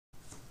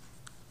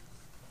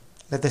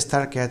Let's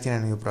start creating a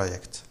new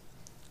project.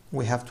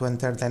 We have to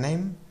enter the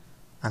name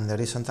and the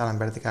horizontal and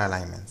vertical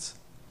alignments.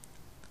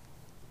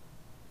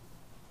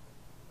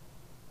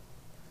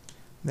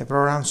 The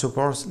program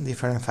supports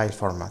different file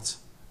formats.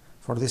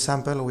 For this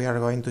sample, we are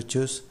going to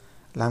choose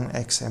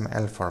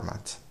lang.xml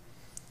format.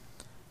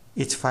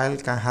 Each file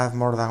can have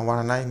more than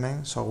one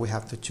alignment, so we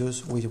have to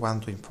choose which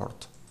one to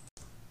import.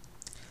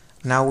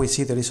 Now we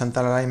see the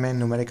horizontal alignment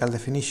numerical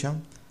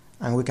definition,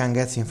 and we can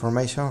get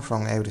information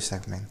from every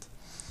segment.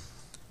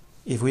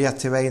 If we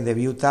activate the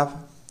View tab,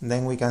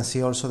 then we can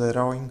see also the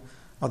drawing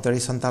of the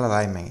horizontal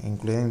alignment,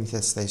 including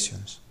its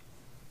stations.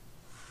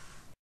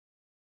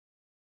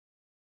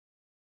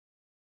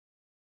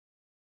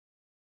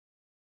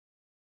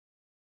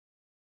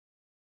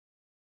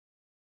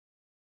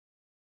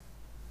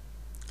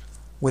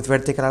 With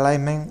vertical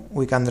alignment,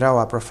 we can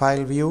draw a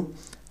profile view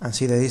and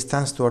see the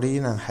distance to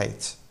origin and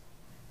height.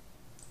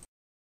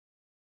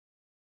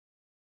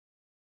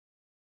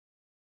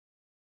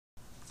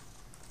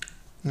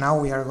 Now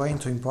we are going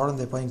to import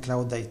the point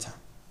cloud data.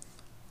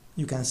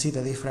 You can see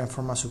the different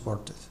formats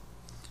supported.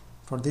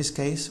 For this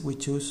case, we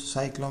choose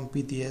Cyclone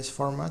PTS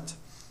format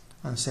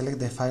and select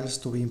the files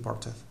to be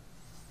imported.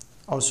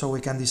 Also,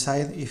 we can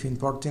decide if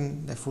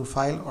importing the full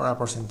file or a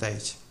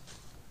percentage.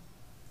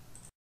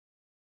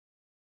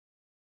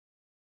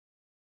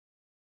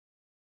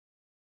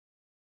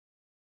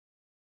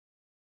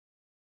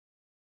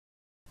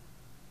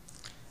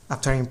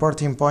 After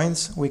importing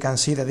points, we can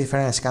see the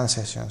different scan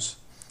sessions.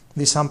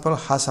 This sample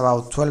has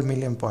about 12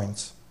 million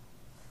points.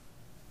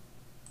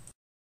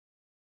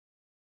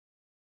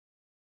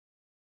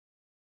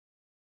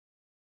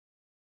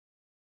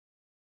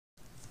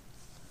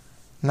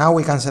 Now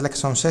we can select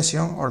some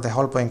session or the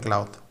whole point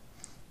cloud.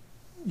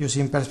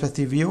 Using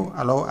perspective view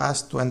allows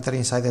us to enter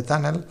inside the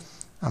tunnel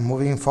and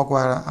moving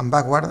forward and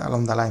backward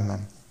along the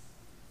alignment.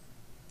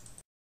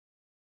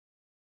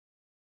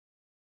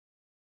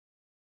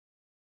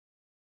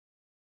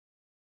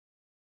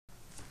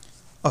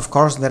 Of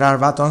course, there are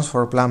buttons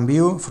for plan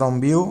view,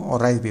 front view or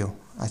right view,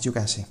 as you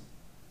can see.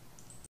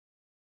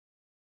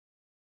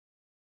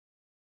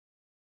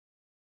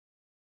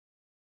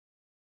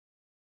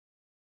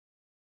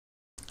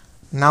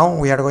 Now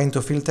we are going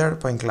to filter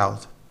point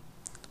cloud.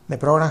 The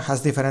program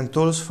has different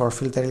tools for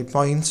filtering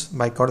points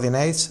by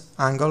coordinates,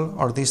 angle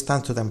or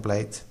distance to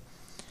template.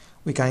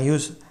 We can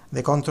use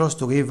the controls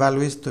to give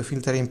values to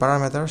filtering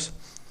parameters,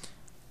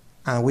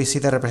 and we see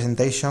the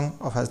representation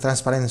of a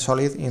transparent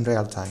solid in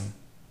real time.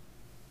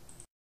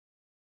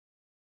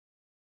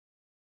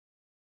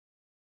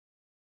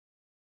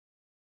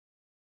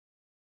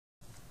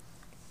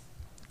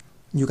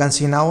 You can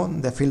see now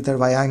the filter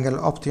by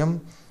angle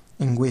option,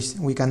 in which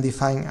we can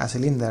define a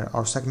cylinder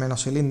or segment of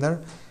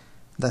cylinder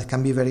that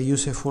can be very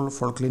useful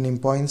for cleaning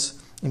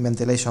points in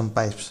ventilation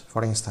pipes,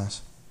 for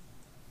instance.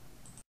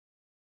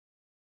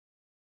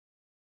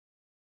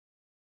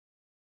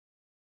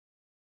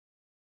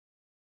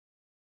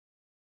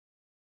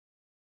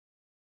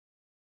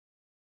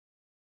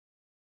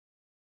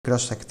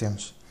 Cross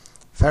sections.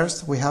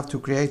 First, we have to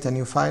create a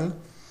new file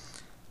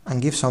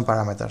and give some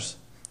parameters.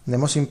 The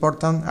most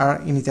important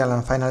are initial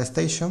and final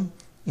station,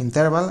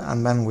 interval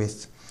and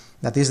bandwidth,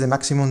 that is the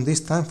maximum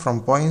distance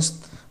from points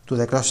to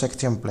the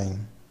cross-section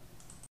plane.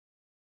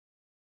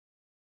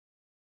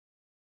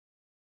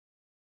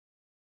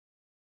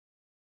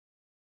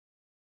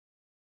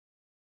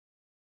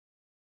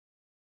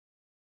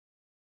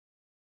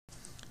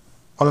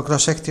 All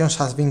cross-sections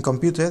have been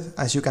computed,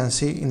 as you can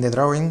see in the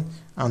drawing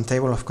and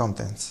table of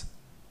contents.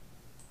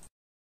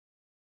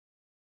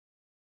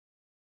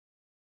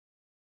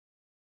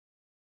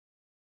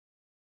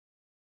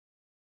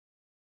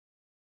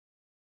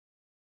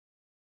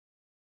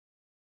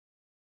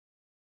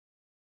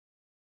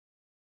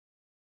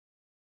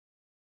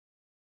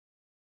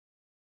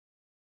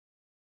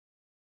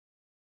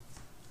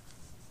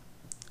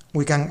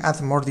 We can add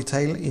more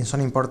detail in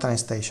some important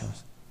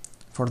stations.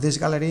 For this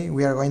gallery,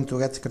 we are going to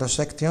get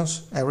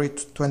cross-sections every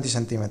 20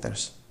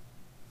 centimeters.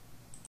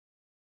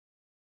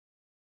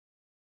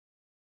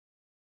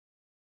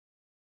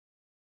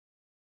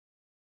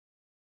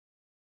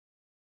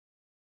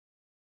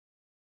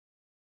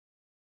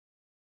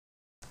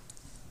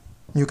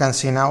 You can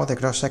see now the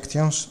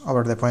cross-sections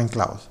over the point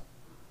cloud.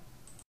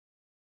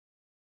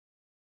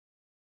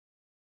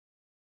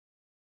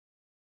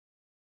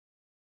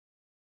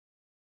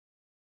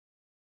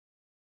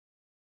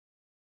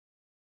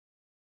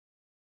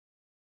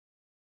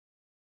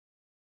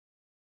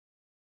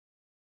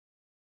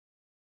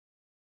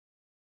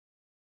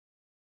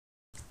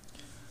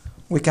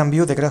 We can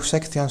view the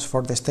cross-sections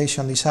for the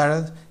station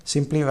desired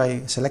simply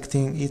by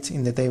selecting it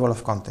in the table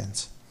of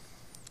contents.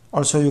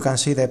 Also, you can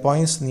see the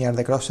points near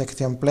the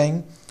cross-section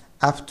plane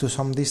up to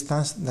some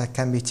distance that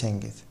can be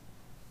changed.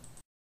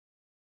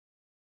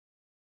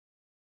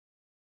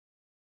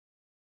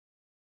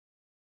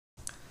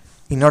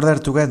 In order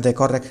to get the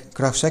correct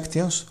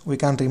cross-sections, we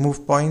can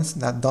remove points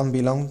that don't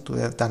belong to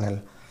the tunnel.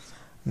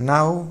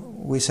 Now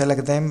we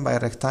select them by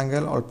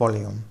rectangle or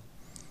polygon.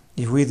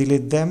 If we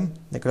delete them,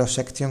 the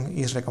cross-section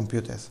is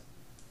recomputed.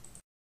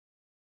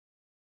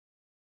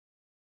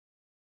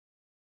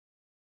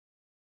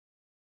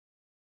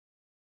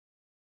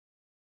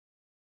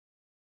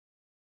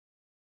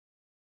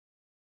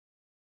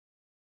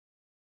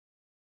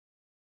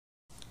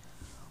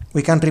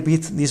 We can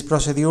repeat this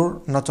procedure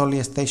not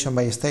only station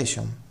by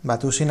station,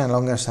 but using a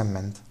longer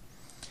segment.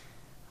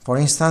 For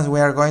instance, we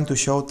are going to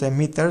show 10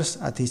 meters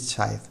at each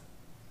side.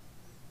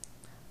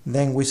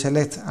 Then we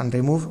select and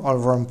remove all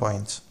wrong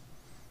points.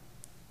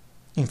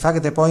 In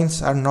fact, the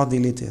points are not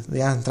deleted,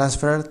 they are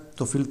transferred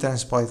to filter and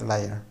exploit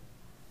layer.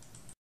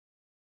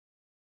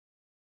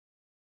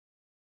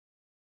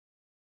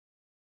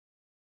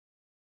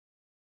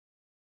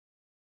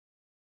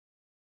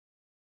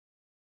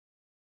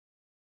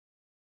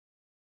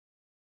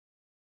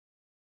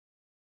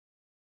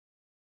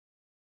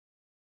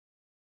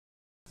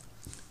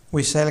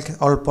 We select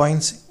all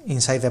points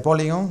inside the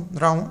polygon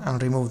drawn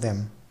and remove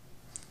them.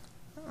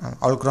 And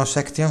all cross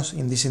sections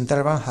in this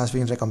interval has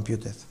been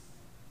recomputed.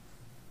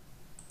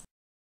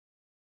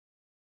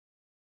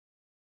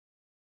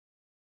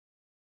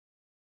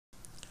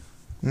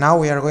 Now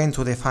we are going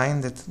to define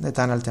the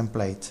tunnel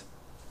template.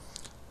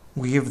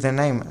 We give the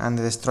name and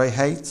the destroy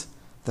height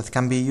that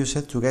can be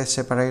used to get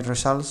separate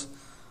results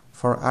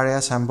for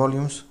areas and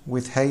volumes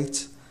with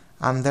heights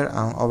under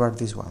and over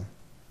this one.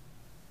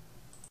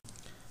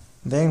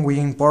 Then we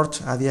import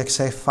a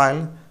DXF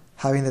file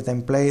having the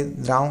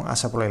template drawn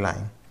as a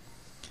polyline.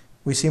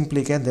 We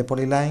simply get the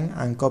polyline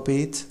and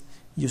copy it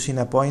using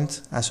a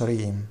point as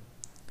origin.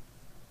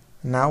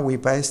 Now we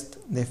paste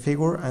the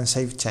figure and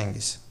save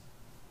changes.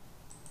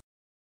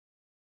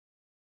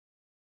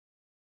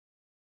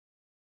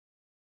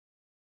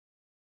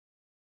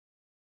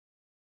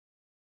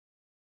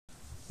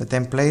 The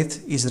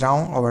template is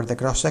drawn over the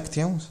cross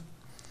sections,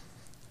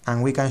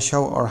 and we can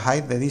show or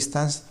hide the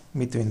distance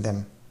between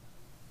them.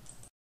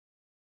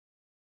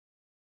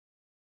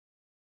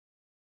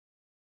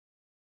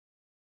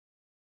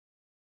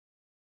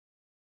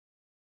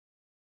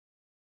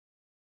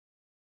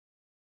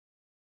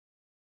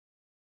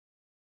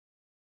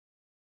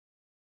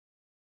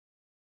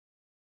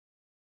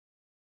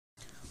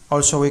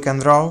 Also, we can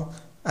draw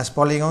as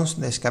polygons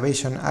the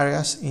excavation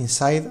areas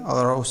inside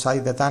or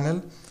outside the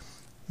tunnel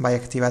by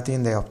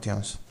activating the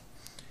options.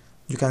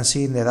 You can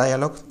see in the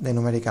dialog the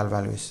numerical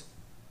values.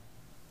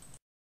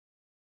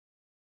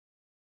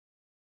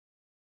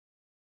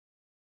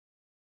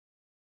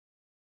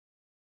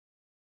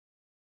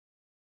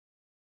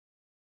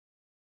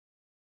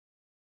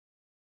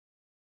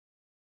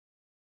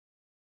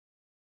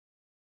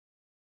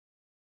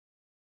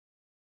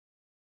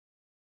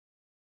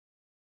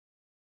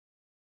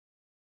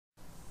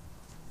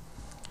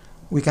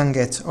 We can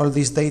get all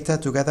this data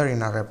together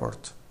in a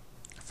report.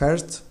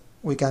 First,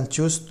 we can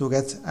choose to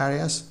get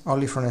areas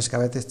only from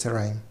excavated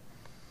terrain.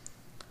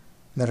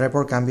 The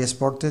report can be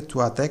exported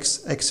to a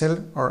text,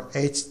 Excel or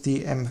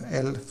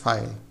HTML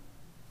file.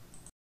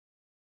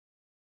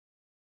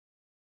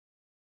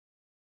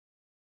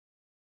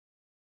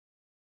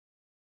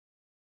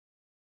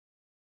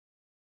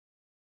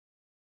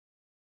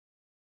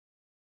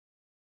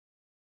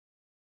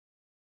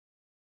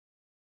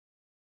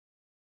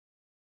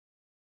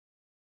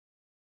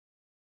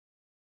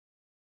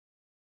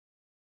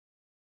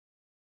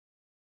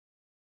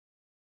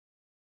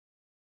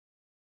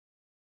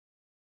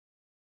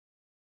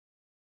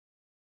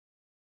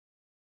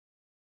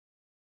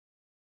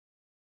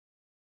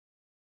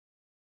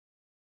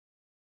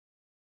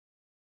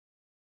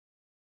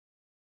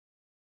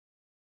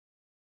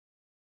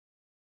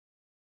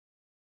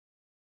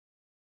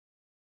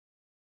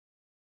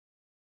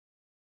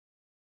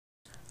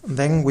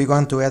 Then we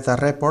want to get a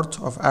report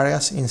of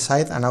areas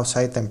inside and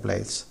outside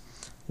templates,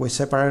 with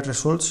separate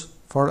results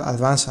for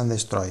advance and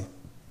destroy.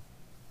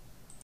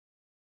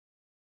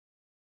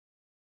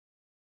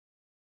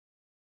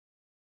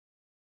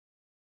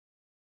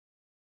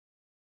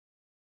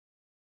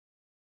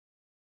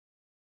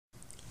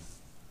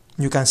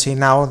 You can see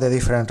now the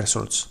different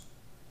results.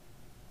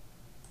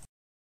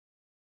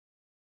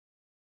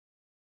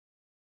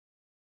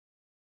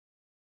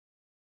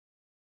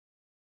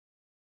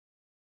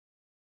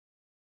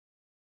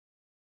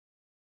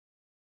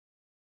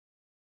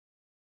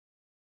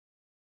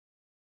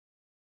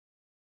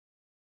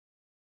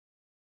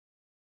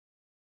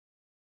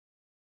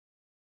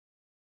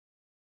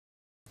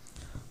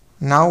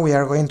 Now we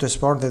are going to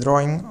export the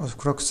drawing of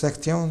cross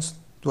sections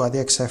to a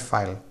DXF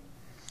file.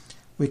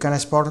 We can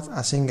export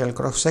a single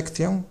cross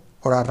section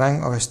or a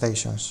rank of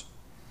stations.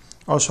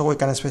 Also, we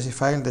can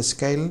specify the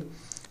scale,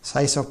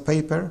 size of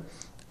paper,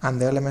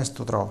 and the elements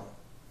to draw.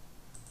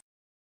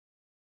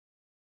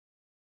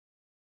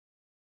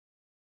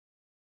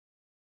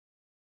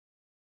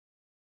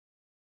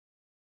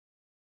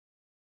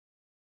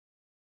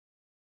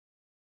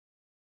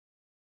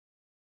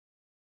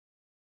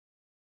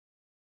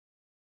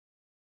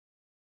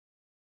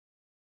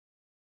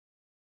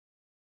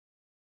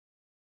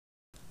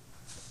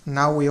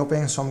 Now we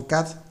open some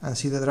CAD and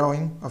see the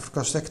drawing of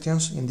cross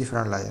sections in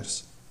different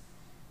layers.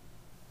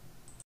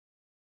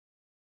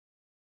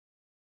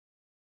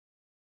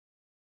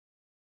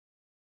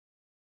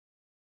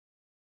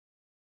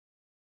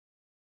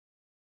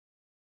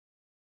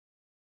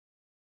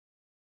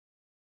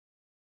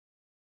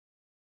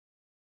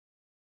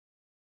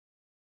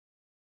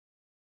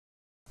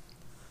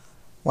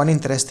 One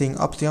interesting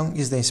option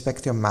is the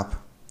inspection map,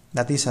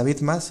 that is a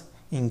bitmap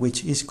in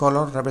which each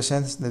color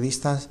represents the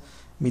distance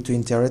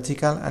between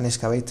theoretical and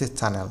excavated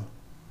channel.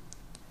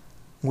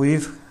 We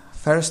give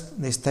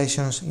first the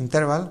station's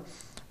interval,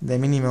 the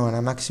minimum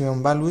and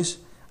maximum values,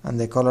 and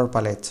the color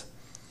palette,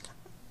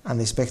 and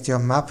the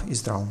inspection map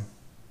is drawn.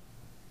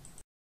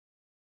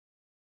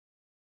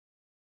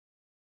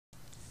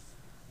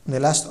 The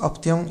last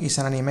option is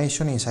an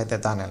animation inside the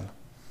tunnel.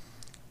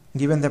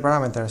 Given the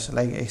parameters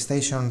like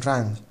station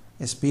range,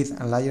 speed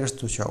and layers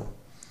to show,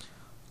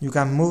 you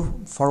can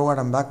move forward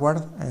and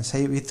backward and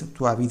save it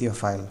to a video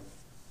file.